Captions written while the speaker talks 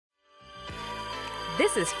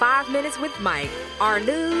This is 5 Minutes with Mike, our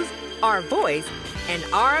news, our voice, and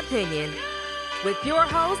our opinion. With your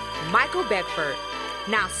host, Michael Beckford.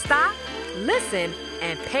 Now stop, listen,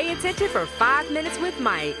 and pay attention for 5 Minutes with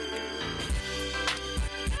Mike.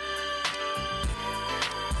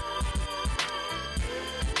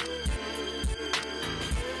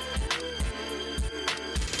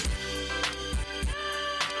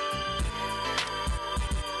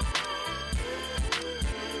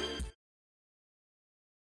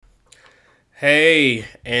 Hey,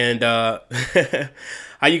 and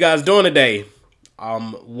how you guys doing today?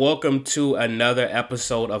 Welcome to another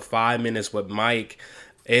episode of 5 Minutes with Mike.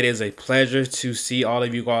 It is a pleasure to see all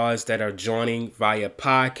of you guys that are joining via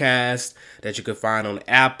podcast that you can find on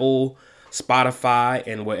Apple, Spotify,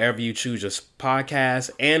 and wherever you choose your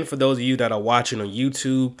podcast. And for those of you that are watching on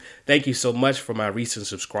YouTube, thank you so much for my recent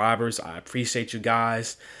subscribers. I appreciate you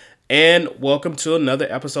guys. And welcome to another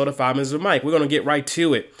episode of 5 Minutes with Mike. We're going to get right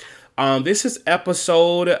to it. This is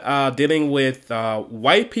episode dealing with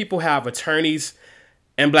white people have attorneys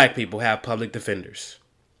and black people have public defenders.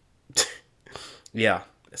 Yeah,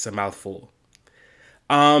 it's a mouthful.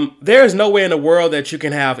 There is nowhere in the world that you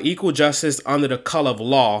can have equal justice under the color of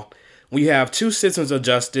law when you have two systems of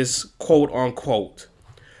justice, quote unquote,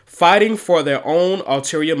 fighting for their own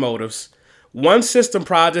ulterior motives. One system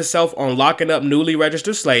prides itself on locking up newly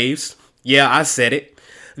registered slaves. Yeah, I said it.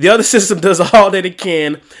 The other system does all that it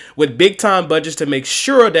can with big-time budgets to make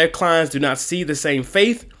sure their clients do not see the same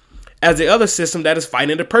faith as the other system that is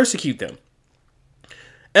fighting to persecute them.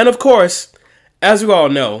 And of course, as we all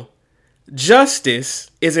know, justice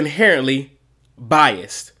is inherently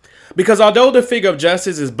biased. Because although the figure of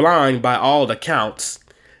justice is blind by all accounts,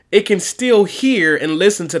 it can still hear and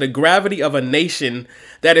listen to the gravity of a nation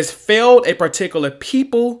that has failed a particular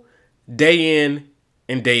people day in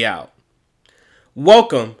and day out.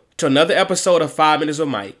 Welcome to another episode of 5 Minutes with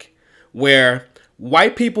Mike, where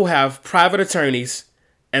white people have private attorneys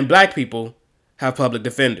and black people have public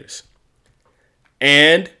defenders.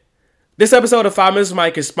 And this episode of 5 Minutes with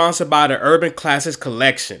Mike is sponsored by the Urban Classics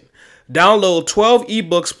Collection. Download 12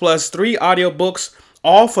 ebooks plus 3 audiobooks,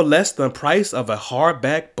 all for less than the price of a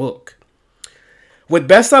hardback book. With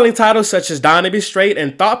best-selling titles such as Dying to Be Straight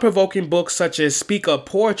and thought-provoking books such as Speak Up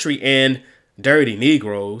Poetry and Dirty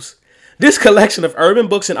Negroes, this collection of urban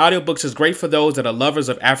books and audiobooks is great for those that are lovers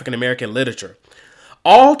of African American literature.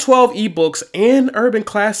 All 12 ebooks and Urban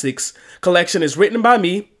Classics collection is written by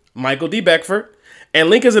me, Michael D. Beckford, and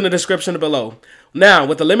link is in the description below. Now,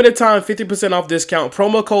 with a limited time 50% off discount,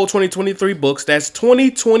 promo code 2023 books, that's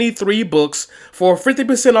 2023 books for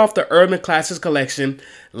 50% off the Urban Classics collection.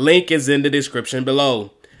 Link is in the description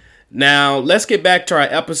below. Now, let's get back to our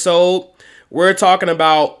episode. We're talking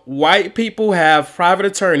about white people have private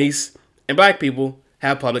attorneys and black people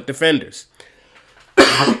have public defenders.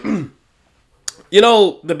 You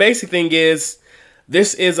know, the basic thing is,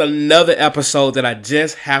 this is another episode that I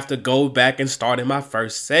just have to go back and start in my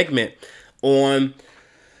first segment on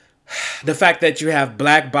the fact that you have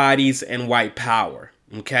black bodies and white power,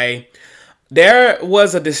 okay? There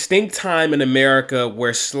was a distinct time in America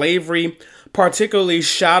where slavery, particularly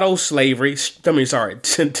shadow slavery,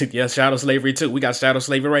 shadow slavery too. We got shadow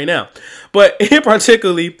slavery right now. But in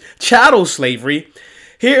particularly, chattel slavery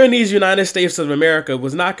here in these United States of America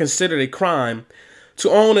was not considered a crime to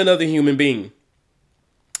own another human being.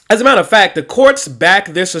 As a matter of fact, the courts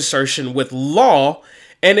backed this assertion with law,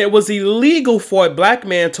 and it was illegal for a black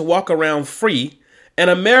man to walk around free. In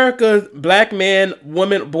America, black man,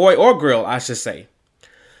 woman, boy, or girl, I should say.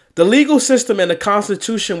 The legal system and the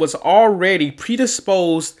Constitution was already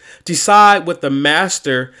predisposed to side with the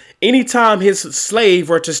master anytime his slave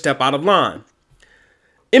were to step out of line.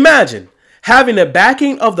 Imagine having the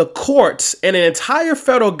backing of the courts and an entire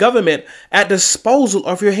federal government at disposal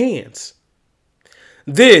of your hands.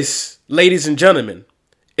 This, ladies and gentlemen,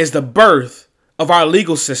 is the birth of our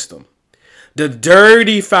legal system. The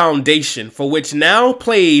dirty foundation for which now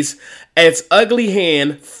plays its ugly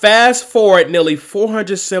hand fast forward nearly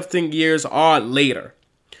 400-something years odd later.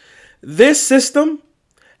 This system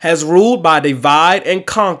has ruled by divide and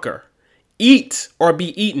conquer, eat or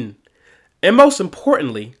be eaten, and most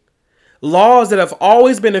importantly, laws that have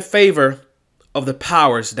always been in favor of the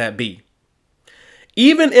powers that be.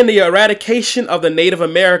 Even in the eradication of the Native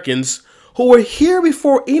Americans who were here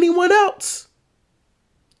before anyone else.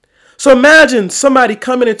 So imagine somebody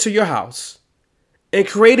coming into your house and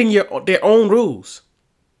creating their own rules.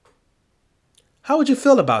 How would you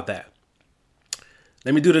feel about that?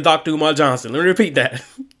 Let me do the Dr. Umar Johnson. Let me repeat that.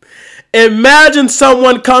 Imagine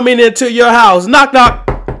someone coming into your house. Knock, knock.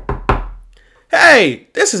 Hey,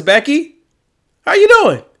 this is Becky. How you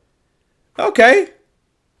doing? Okay.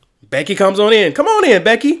 Becky comes on in. Come on in,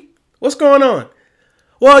 Becky. What's going on?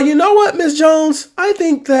 Well, you know what, Miss Jones? I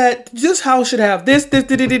think that this house should have this.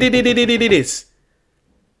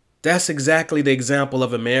 That's exactly the example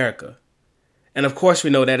of America. And of course, we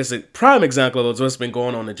know that is a prime example of what's been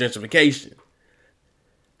going on in gentrification.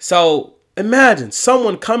 So imagine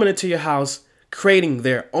someone coming into your house, creating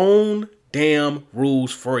their own damn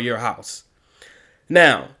rules for your house.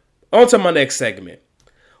 Now, on to my next segment.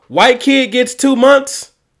 White kid gets 2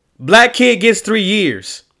 months. Black kid gets 3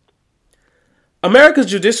 years. America's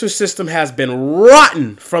judicial system has been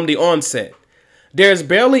rotten from the onset. There is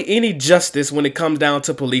barely any justice when it comes down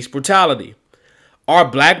to police brutality. Our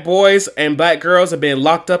black boys and black girls are being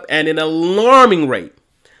locked up at an alarming rate.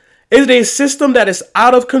 It is a system that is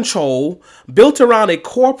out of control, built around a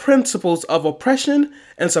core principles of oppression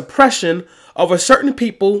and suppression over certain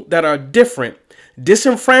people that are different,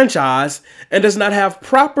 disenfranchised, and does not have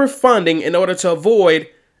proper funding in order to afford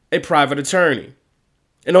a private attorney,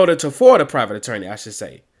 I should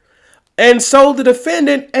say. And so the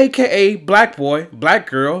defendant, aka black boy, black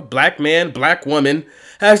girl, black man, black woman,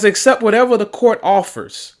 has to accept whatever the court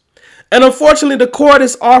offers. And unfortunately, the court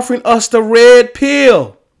is offering us the red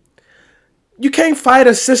pill. You can't fight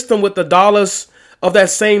a system with the dollars of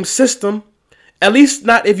that same system, at least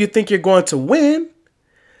not if you think you're going to win.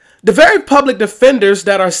 The very public defenders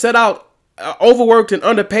that are set out overworked and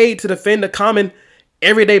underpaid to defend the common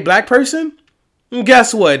everyday black person,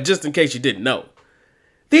 guess what? Just in case you didn't know,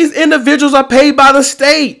 these individuals are paid by the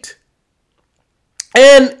state.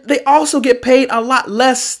 And they also get paid a lot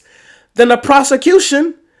less than the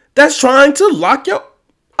prosecution that's trying to lock you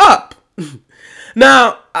up.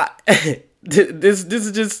 Now, this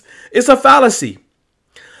is just, it's a fallacy.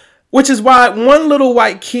 Which is why one little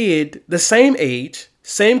white kid, the same age,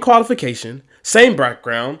 same qualification, same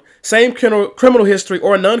background, same criminal history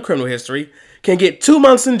or non-criminal history, can get 2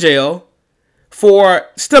 months in jail for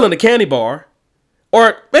stealing a candy bar,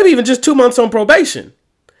 or maybe even just 2 months on probation,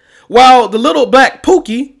 while the little black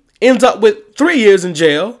Pookie ends up with 3 years in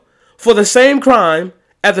jail for the same crime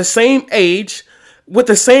at the same age with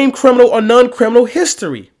the same criminal or non-criminal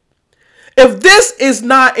history. If this is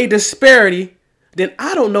not a disparity, then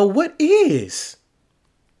I don't know what is.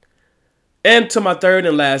 And to my third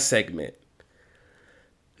and last segment.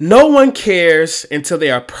 No one cares until they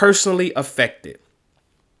are personally affected.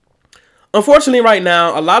 Unfortunately, right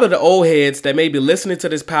now, a lot of the old heads that may be listening to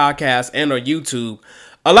this podcast and or YouTube,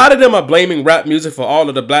 a lot of them are blaming rap music for all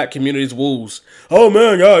of the black community's woes. Oh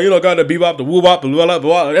man, y'all, got the bebop, the woo-bop, blah, blah,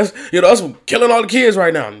 blah. That's killing all the kids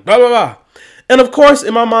right now. Blah, blah, blah. And of course,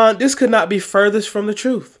 in my mind, this could not be furthest from the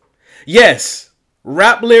truth. Yes,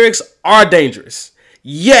 rap lyrics are dangerous.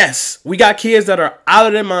 Yes, we got kids that are out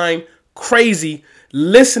of their mind, crazy,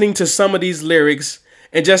 listening to some of these lyrics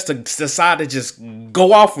and just to decide to just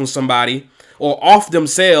go off on somebody or off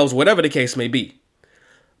themselves, whatever the case may be.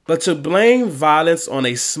 But to blame violence on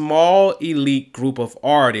a small elite group of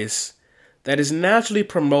artists that is naturally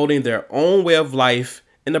promoting their own way of life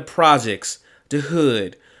in the projects, the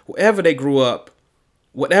hood, wherever they grew up,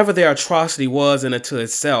 whatever their atrocity was in and to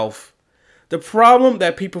itself, the problem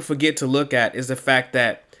that people forget to look at is the fact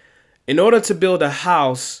that in order to build a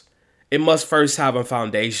house, it must first have a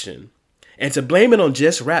foundation. And to blame it on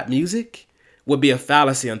just rap music would be a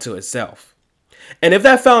fallacy unto itself. And if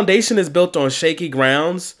that foundation is built on shaky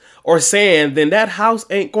grounds or sand, then that house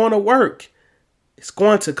ain't going to work. It's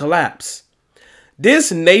going to collapse.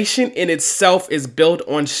 This nation in itself is built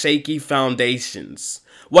on shaky foundations.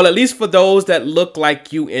 Well, at least for those that look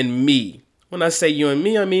like you and me. When I say you and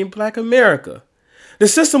me, I mean Black America. The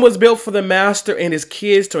system was built for the master and his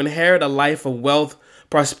kids to inherit a life of wealth,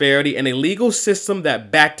 prosperity, and a legal system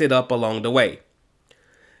that backed it up along the way.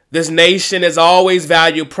 This nation has always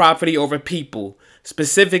valued property over people,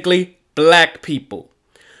 specifically black people.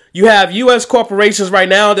 You have U.S. corporations right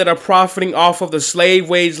now that are profiting off of the slave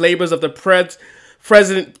wage labors of the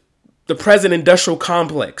present industrial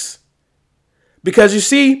complex. Because you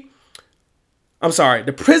see,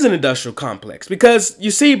 the prison industrial complex. Because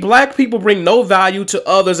you see, black people bring no value to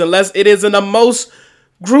others unless it is in the most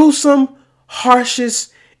gruesome,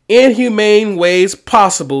 harshest, inhumane ways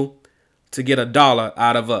possible to get $1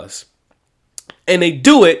 out of us. And they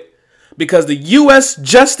do it because the U.S.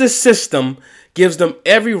 justice system gives them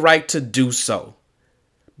every right to do so.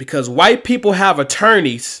 Because white people have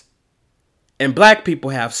attorneys and black people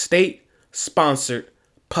have state-sponsored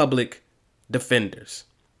public defenders.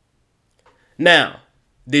 Now,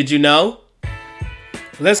 did you know?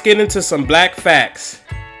 Let's get into some black facts.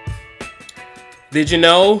 Did you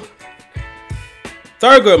know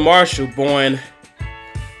Thurgood Marshall, born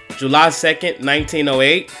July 2nd,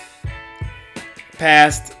 1908,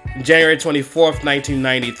 passed January 24th,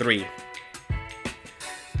 1993.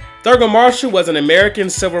 Thurgood Marshall was an American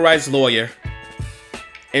civil rights lawyer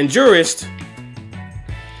and jurist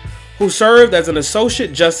who served as an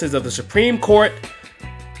Associate Justice of the Supreme Court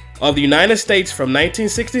of the United States from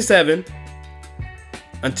 1967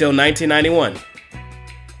 until 1991.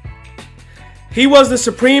 He was the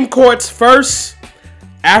Supreme Court's first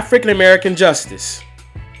African American justice.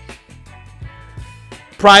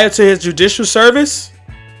 Prior to his judicial service,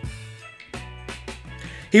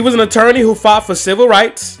 he was an attorney who fought for civil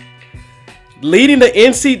rights, leading the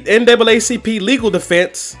NAACP legal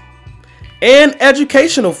defense and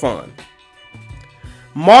educational fund.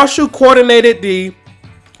 Marshall coordinated the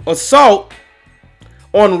assault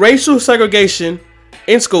on racial segregation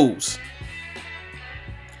in schools.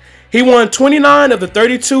 He won 29 of the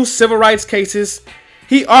 32 civil rights cases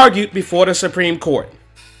he argued before the Supreme Court,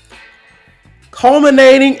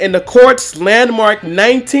 culminating in the court's landmark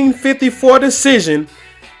 1954 decision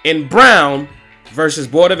in Brown versus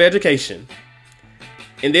Board of Education.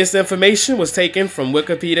 And this information was taken from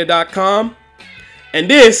Wikipedia.com. And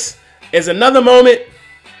this is another moment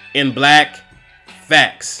in Black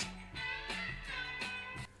Facts.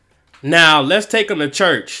 Now, let's take them to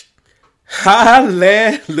church.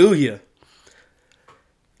 Hallelujah.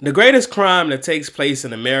 The greatest crime that takes place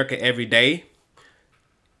in America every day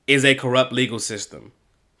is a corrupt legal system.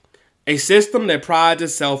 A system that prides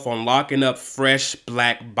itself on locking up fresh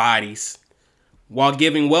black bodies while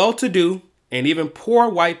giving well-to-do and even poor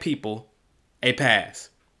white people a pass.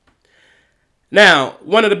 Now,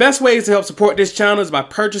 one of the best ways to help support this channel is by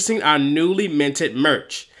purchasing our newly minted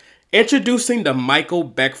merch, introducing the Michael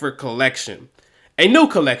Beckford Collection, a new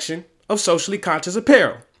collection of socially conscious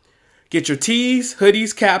apparel. Get your tees,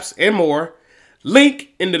 hoodies, caps, and more. Link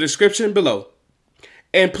in the description below.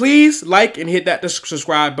 And please like and hit that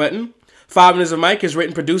subscribe button. 5 Minutes of Mike is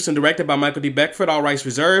written, produced, and directed by Michael D. Beckford. All rights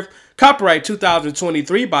reserved. Copyright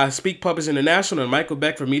 2023 by Speak Publishing International and Michael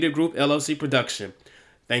Beckford Media Group, LLC production.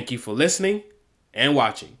 Thank you for listening and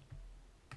watching.